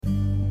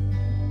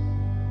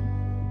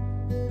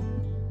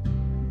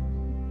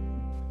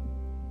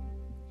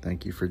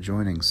Thank you for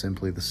joining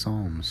Simply the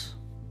Psalms.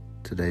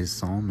 Today's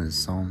psalm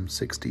is Psalm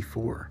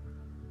 64,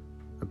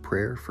 a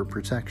prayer for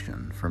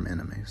protection from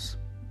enemies.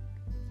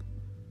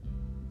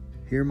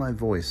 Hear my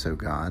voice, O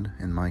God,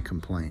 in my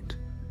complaint.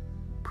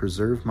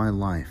 Preserve my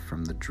life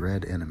from the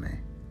dread enemy.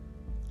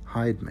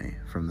 Hide me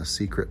from the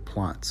secret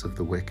plots of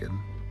the wicked,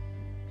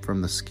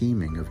 from the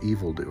scheming of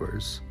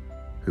evildoers,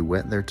 who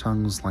whet their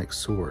tongues like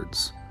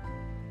swords,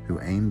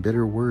 who aim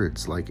bitter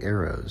words like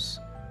arrows,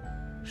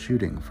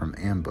 shooting from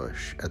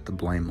ambush at the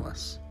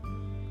blameless.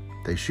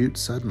 They shoot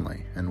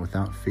suddenly and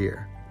without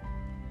fear.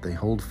 They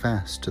hold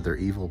fast to their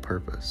evil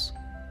purpose.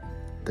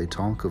 They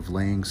talk of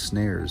laying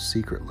snares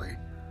secretly,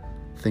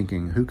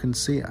 thinking, who can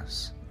see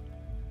us?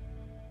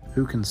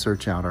 Who can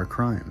search out our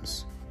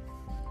crimes?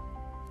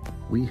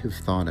 We have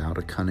thought out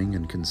a cunning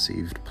and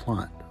conceived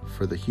plot,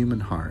 for the human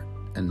heart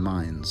and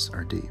minds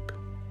are deep.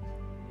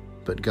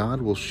 But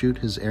God will shoot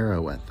his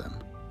arrow at them.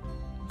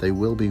 They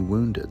will be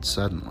wounded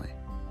suddenly.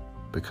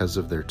 Because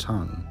of their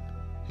tongue,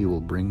 he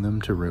will bring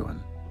them to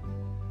ruin.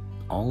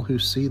 All who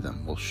see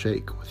them will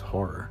shake with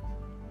horror.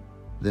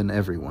 Then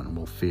everyone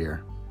will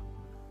fear.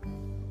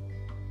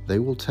 They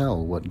will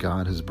tell what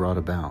God has brought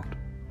about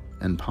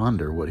and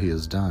ponder what he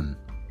has done.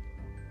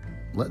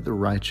 Let the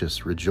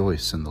righteous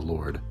rejoice in the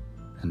Lord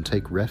and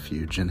take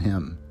refuge in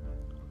him.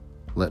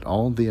 Let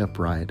all the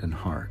upright in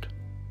heart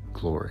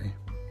glory.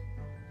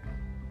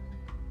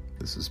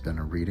 This has been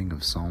a reading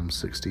of Psalm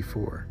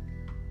 64.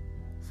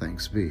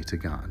 Thanks be to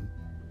God.